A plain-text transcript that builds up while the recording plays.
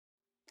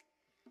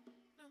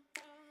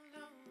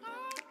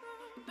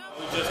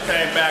Just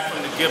came back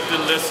from the gifted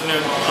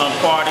listening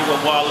party with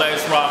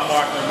Wale's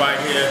Markman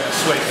right here.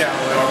 Sweet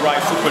Calloway. All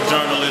right, super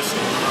journalist.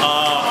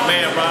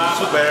 Man, Rob.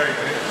 Super Eric.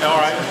 All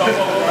right.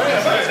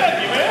 Thank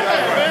you, man.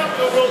 I'm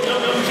doing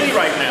real MG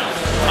right now.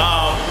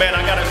 Man,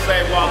 I gotta say,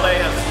 Wale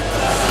has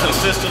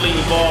consistently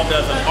evolved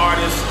as an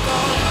artist.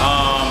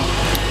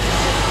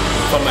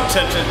 From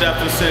attention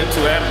deficit to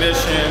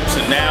ambition to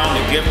now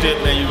the gifted,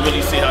 man, you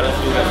really see how this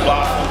dude has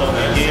blossomed over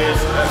the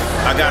years.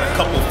 I got a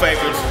couple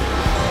favorites.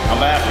 I'm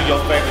gonna ask you your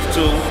favorites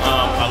too.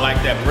 I like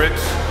that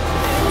Bricks.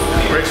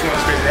 Bricks one's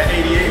crazy. That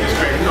 88 is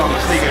crazy. You know I'm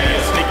a sneakerhead.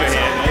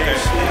 Sneakerhead. Okay.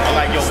 I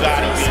like Yo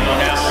Gotti being on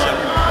that one.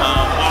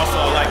 Also,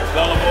 I like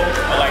Gullible.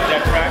 I like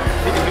that track.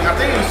 I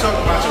think he was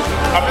talking about you.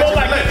 I feel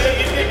like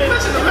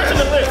it's in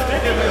the list.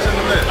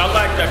 I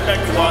like that.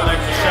 Thank you, Wale,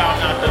 for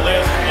shouting out the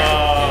list.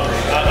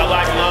 I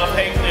like Love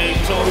Hate Thing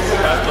too.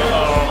 That's the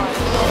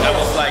that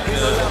was like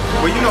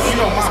well, you know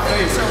my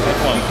favorite.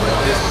 Which one?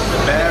 The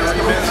Bad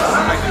Remix.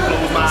 I like to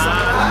close my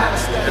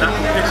eyes and I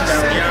can picture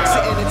that Rihanna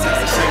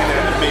singing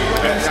that to me.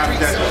 That's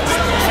just me.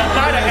 She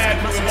might have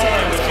had you in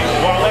mind with you.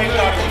 Wale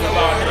thought it was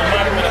about it. It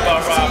might have been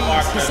about Rob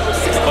Markman.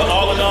 But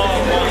all in all,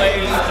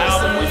 Wale's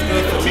album was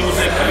good for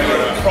music.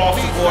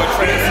 Across the board,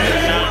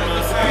 transcended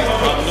genres.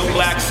 New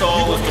Black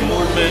Soul was the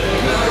movement,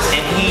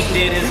 and he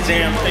did his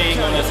damn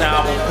thing on this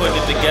album, putting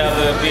it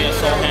together, being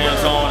so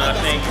hands-on. I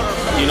think,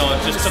 you know,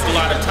 it just took a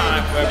lot of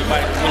time for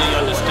everybody to really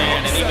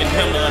understand, and even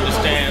him to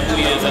understand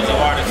who he is as an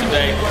artist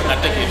today. I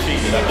think he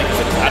achieved it.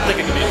 I think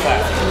it can be a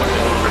classic.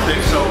 I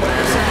think so,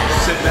 man.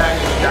 Sit back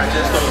and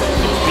digest those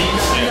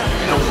beats,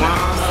 those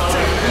rhymes,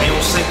 and they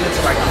don't sink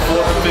into like the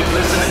fourth or fifth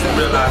listening and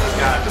realize this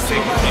guy's a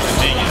genius. He's a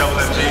genius. Double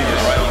M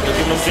genius, right? You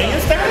give him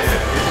genius status?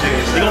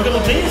 You gonna give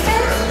him genius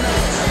status?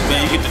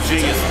 Man, you get the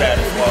genius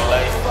status, Wale.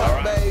 All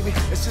right. Baby,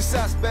 it's just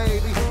us,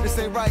 baby. This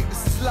ain't right,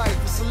 this is life.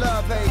 It's a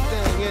love, hate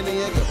thing. In the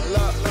end,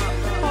 love.